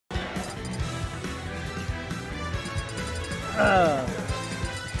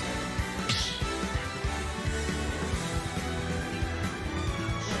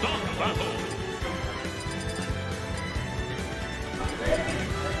Stop battle.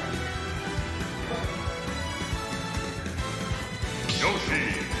 Yoshi.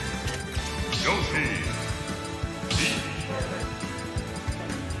 Yoshi.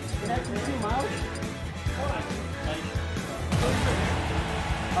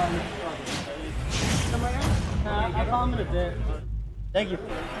 I'll call him in a bit. Thank you.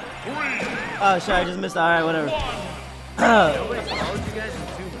 Oh, shit, I just missed that. Alright, whatever.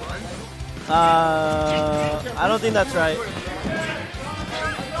 I don't think that's right.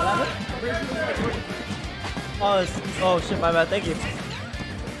 Oh shit, my bad. Thank you.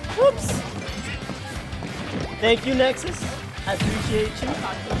 Whoops. Thank you, Nexus. I appreciate you.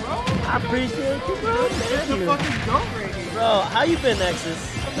 I appreciate you, bro. Thank you. Bro, how you been, Nexus?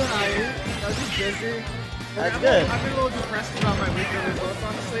 I'm doing alright. I was just busy. That's good. I've been a little depressed about my weekend results,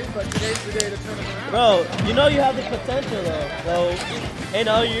 honestly, but today's the day to turn them around. Bro, you know you have the potential, though. So, you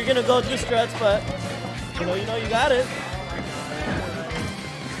know, you're gonna go through struts, but you know you got it.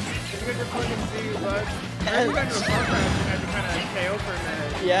 It's good to fucking see you, bud. I heard you got into a car crash and had to kind of KO for a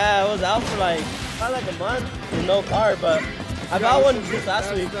minute. Yeah, I was out for probably like a month with no car, but I got one just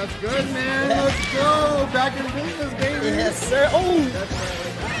last week. That's good, man. Let's go. Back in business, baby. Yes, sir. Oh! That's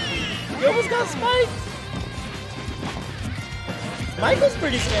right. You almost got spiked. Maiko's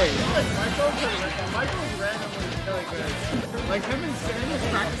pretty scary. Maiko's randomly really good. Like him and his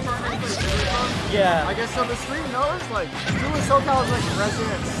practice partners for the Yeah. I guess so the stream knows, like, who is SoCal's like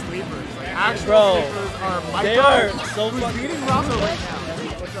resident sleepers. Like actual Bro, sleepers are Maiko, they are so who's fucking beating Razo right now.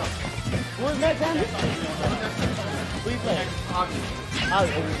 What's up? Who's next, Andy? Who you playing?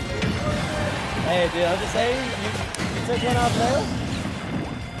 Hey, dude, I'm just saying, you took one out there.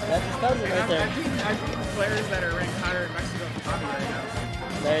 That's his cousin right there. I've beaten players that are ranked higher in Mexico than Tommy right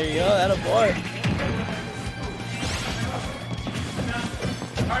now. There you go, that a boy.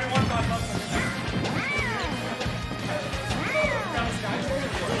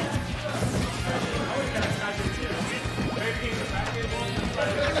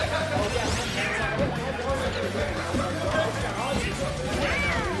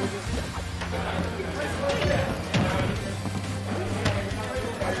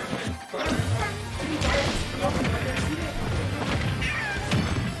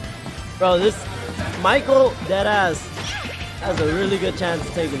 Bro, this Maiko deadass has a really good chance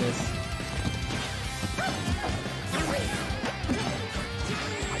of taking this.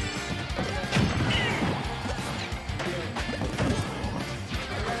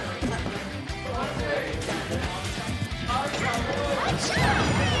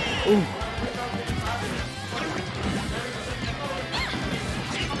 Ooh.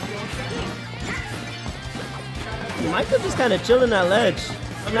 Maiko just kind of chilling that ledge.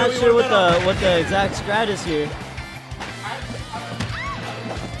 I'm not sure what the exact strat is here.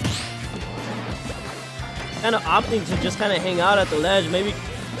 Kind of opting to just kind of hang out at the ledge. Maybe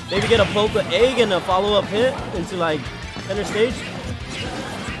get a poke with egg and a follow-up hit into like center stage.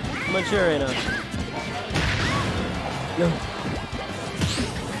 I'm unsure right now. No.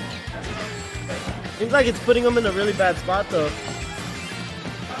 Seems like it's putting him in a really bad spot though.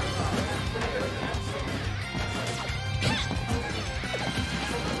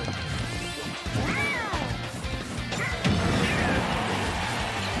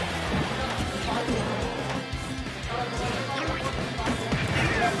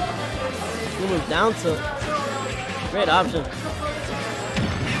 Move down tilt. Great option.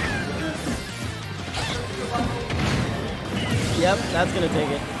 Yep, that's gonna take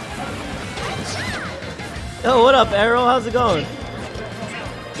it. Yo, what up, Arrow? How's it going?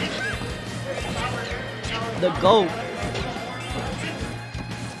 The GOAT.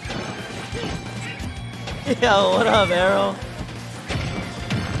 Yo, what up, Arrow?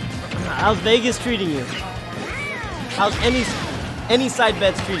 How's Vegas treating you? How's any side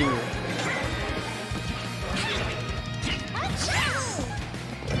bets treating you?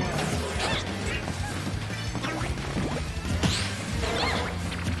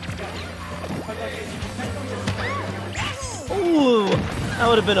 Ooh, that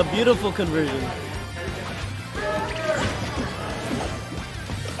would have been a beautiful conversion.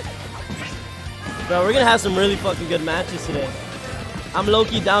 Bro, we're gonna have some really fucking good matches today. I'm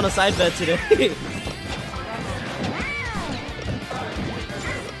low-key down a side bet today.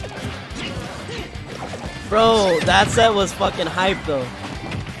 Bro, that set was fucking hype though.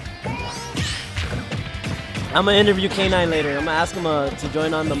 I'm gonna interview K9 later. I'm gonna ask him to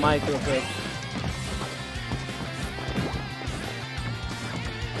join on the mic real quick.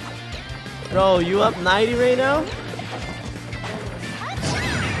 Bro, you up 90 right now?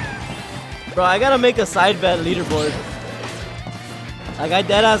 Bro, I gotta make a side bet leaderboard. Like, I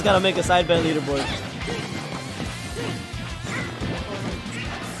deadass gotta make a side bet leaderboard.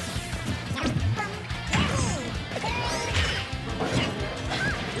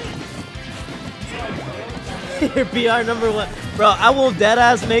 Your PR number 1. Bro, I will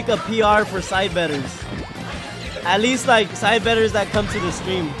deadass make a PR for side betters. At least like side betters that come to the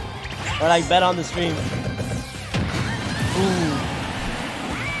stream. Or like bet on the stream. Ooh.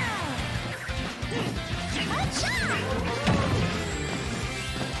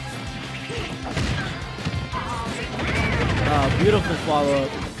 Oh, beautiful follow-up.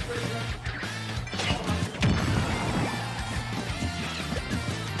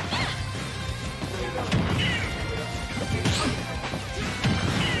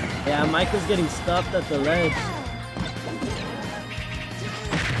 Yeah, Maiko's getting stuffed at the ledge.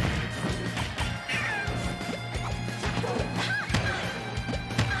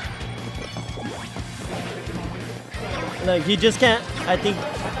 Like, he just can't, I think,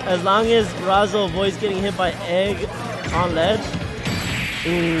 as long as Razo avoids getting hit by egg on ledge.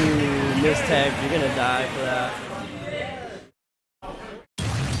 Ooh, missed tag. You're gonna die for that.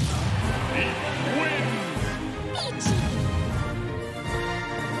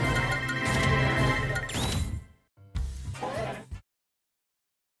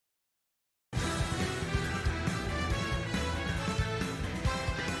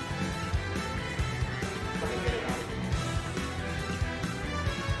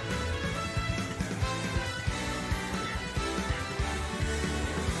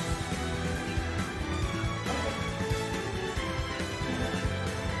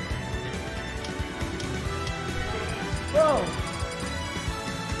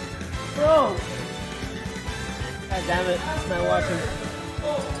 Bro! God damn it, it's not watching.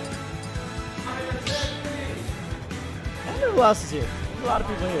 I wonder who else is here. There's a lot of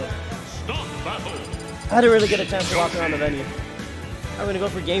people here. I didn't really get a chance to walk around the venue. I'm gonna go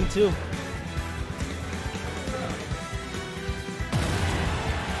for game 2.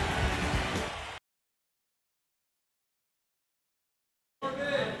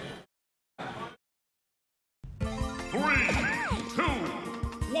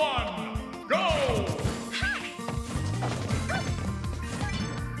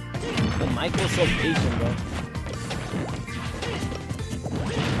 Maiko's so patient, bro.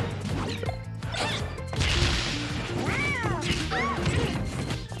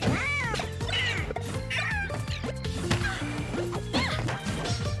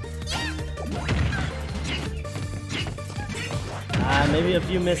 Maybe a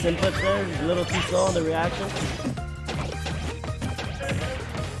few missed inputs there. A little too slow on the reaction.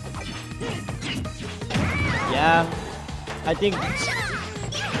 Yeah, I think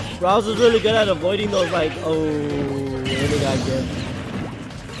Razo's really good at avoiding those, like, oh, really got good.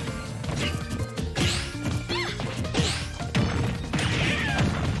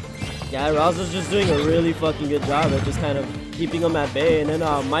 Yeah, Razo's just doing a really fucking good job at just kind of keeping him at bay. And then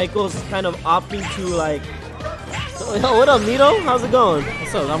Maiko's kind of opting to, like, yo, what up, Nito? How's it going?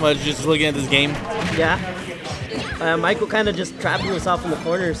 What's up? I'm just looking at this game. Yeah. Maiko kind of just trapping himself in the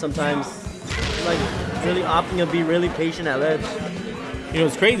corner sometimes. Like, really opting to be really patient at ledge. You know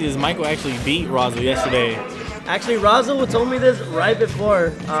what's crazy is Maiko actually beat Razo yesterday. Actually, Razo told me this right before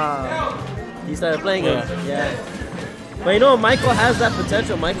he started playing him. Yeah. But you know, Maiko has that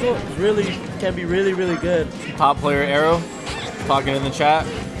potential. Maiko really can be really, really good. Top player Arrow talking in the chat.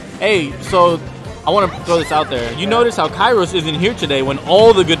 Hey, so I want to throw this out there. You notice how Kairos isn't here today when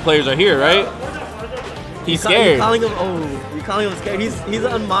all the good players are here, right? He's scared. You're calling him scared. He's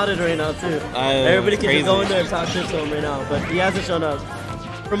unmodded right now too. Everybody can just go in there and talk shit to him right now, but he hasn't shown up.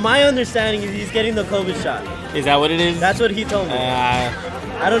 From my understanding, he's getting the COVID shot. Is that what it is? That's what he told me.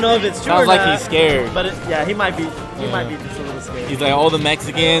 I don't know if it's true or not. Sounds like he's scared. But yeah, he might be. He might be just a little scared. He's like, all the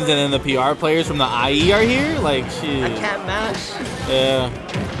Mexicans and then the PR players from the IE are here? Like, shit. I can't match. Yeah.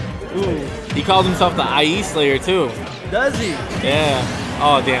 Ooh. He calls himself the IE Slayer, too. Does he? Yeah.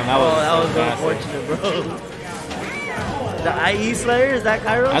 Oh, damn. That was unfortunate, bro. The IE Slayer? Is that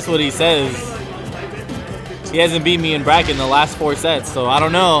Kairos? That's what he says. He hasn't beat me in bracket in the last 4 sets, so I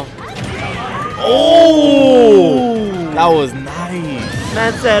don't know. Oh! That was nice.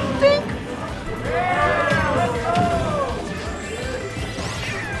 Man said, think.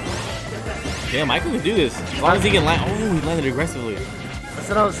 Damn, Maiko can do this. As long as he can land. Oh, he landed aggressively. That's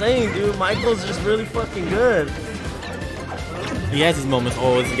what I was saying, dude. Maiko's just really fucking good. He has his moments.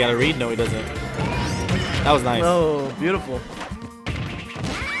 Oh, has he got a read? No, he doesn't. That was nice. Oh, beautiful.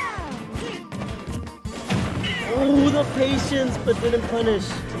 Oh, the patience, but didn't punish.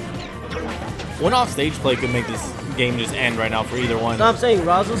 One off-stage play could make this game just end right now for either one. No, I'm saying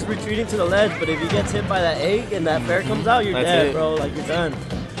Razo's retreating to the ledge, but if he gets hit by that egg and that fair comes out, you're That's dead, it. bro. Like, you're done.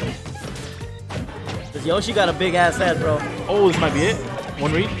 Because Yoshi got a big ass head, bro. Oh, this might be it.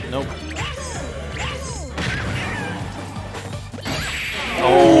 One read? Nope.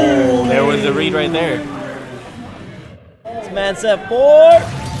 Oh, there was the read right there. This man said 4.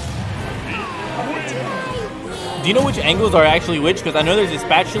 Do you know which angles are actually which? Because I know there's a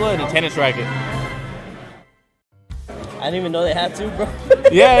spatula and a tennis racket. I didn't even know they had two, bro.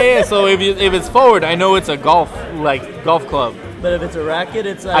 Yeah. So if it's forward, I know it's a golf club. But if it's a racket,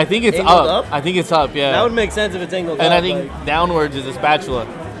 it's like I think it's angled up. I think it's up. Yeah. That would make sense if it's angled and up. I think like, downwards is a spatula.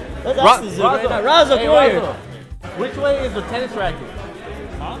 let's ask the Zoo right now. Razo, Hey, come over here. Razo. Which way is the tennis racket?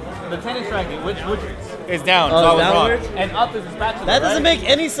 The tennis racket. Which is down? Oh, so I was downwards? wrong. And up is the spatula. That doesn't right? make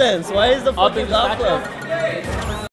any sense. Why is the Up fucking is the golf spatula. club?